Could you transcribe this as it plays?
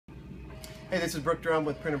Hey, this is Brook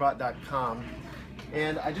with Printerbot.com,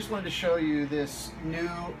 and I just wanted to show you this new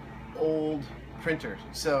old printer.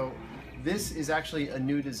 So this is actually a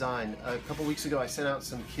new design. A couple weeks ago I sent out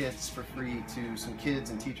some kits for free to some kids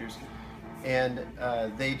and teachers, and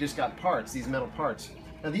they just got parts, these metal parts.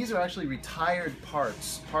 Now these are actually retired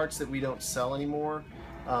parts that we don't sell anymore,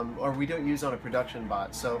 or we don't use on a production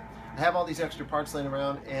bot. So I have all these extra parts laying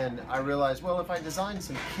around, and I realized, well, if I design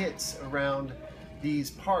some kits around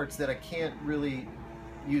these parts that I can't really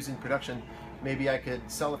use in production, maybe I could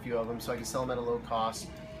sell a few of them, so I can sell them at a low cost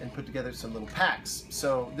and put together some little packs.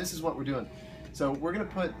 So this is what we're doing. So we're going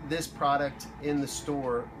to put this product in the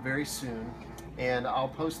store very soon, and I'll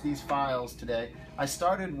post these files today. I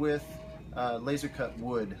started with laser cut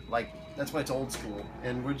wood, like that's why it's old school,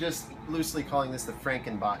 and we're just loosely calling this the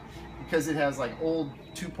Frankenbot because it has like old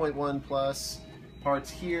 2.1 plus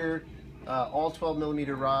parts here, all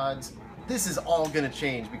 12mm rods. This is all going to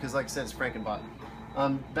change because, like I said, it's Frankenbot.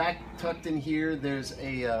 Back tucked in here, there's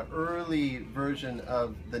a early version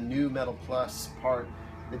of the new Metal Plus part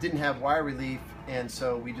that didn't have wire relief, and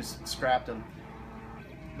so we just scrapped them.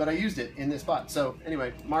 But I used it in this bot. So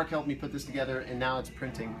anyway, Mark helped me put this together, and now it's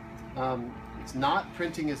printing. It's not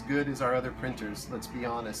printing as good as our other printers, let's be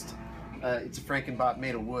honest. It's a Frankenbot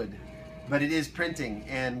made of wood, but it is printing,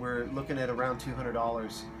 and we're looking at around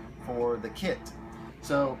 $200 for the kit.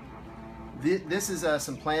 So this is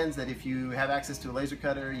some plans that if you have access to a laser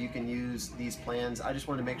cutter, you can use these plans. I just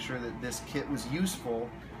wanted to make sure that this kit was useful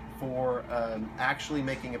for actually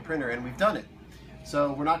making a printer, and we've done it.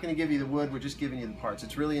 So we're not going to give you the wood, we're just giving you the parts.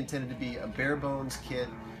 It's really intended to be a bare bones kit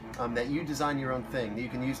that you design your own thing. You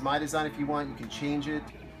can use my design if you want, you can change it.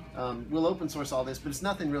 We'll open source all this, but it's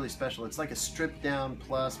nothing really special. It's like a stripped down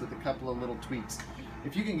plus with a couple of little tweaks.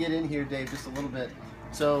 If you can get in here, Dave, just a little bit.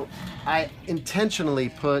 So I intentionally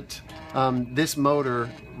put this motor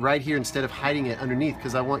right here instead of hiding it underneath,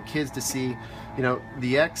 because I want kids to see, you know,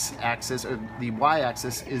 the x-axis or the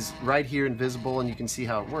y-axis is right here invisible, and you can see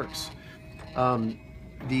how it works.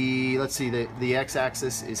 Let's see, the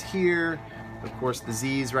x-axis is here. Of course, the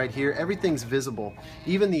Z's right here. Everything's visible.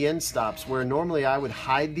 Even the end stops, where normally I would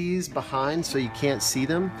hide these behind so you can't see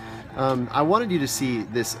them. I wanted you to see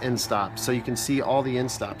this end stop so you can see all the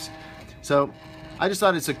end stops. So I just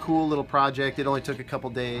thought it's a cool little project. It only took a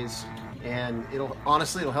couple days, and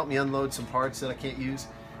honestly it'll help me unload some parts that I can't use,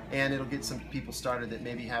 and it'll get some people started that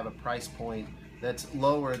maybe have a price point that's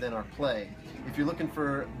lower than our Play. If you're looking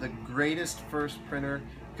for the greatest first printer,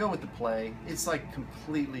 go with the Play. It's like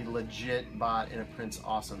completely legit bot, and it prints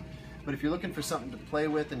awesome. But if you're looking for something to play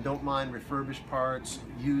with and don't mind refurbished parts,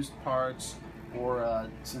 used parts, or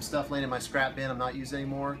some stuff laying in my scrap bin I'm not using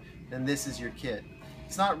anymore, then this is your kit.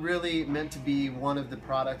 It's not really meant to be one of the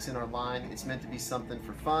products in our line. It's meant to be something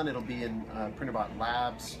for fun. It'll be in Printerbot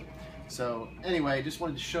Labs. So anyway, just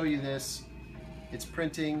wanted to show you this. It's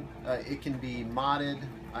printing. It can be modded.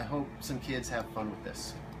 I hope some kids have fun with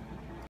this.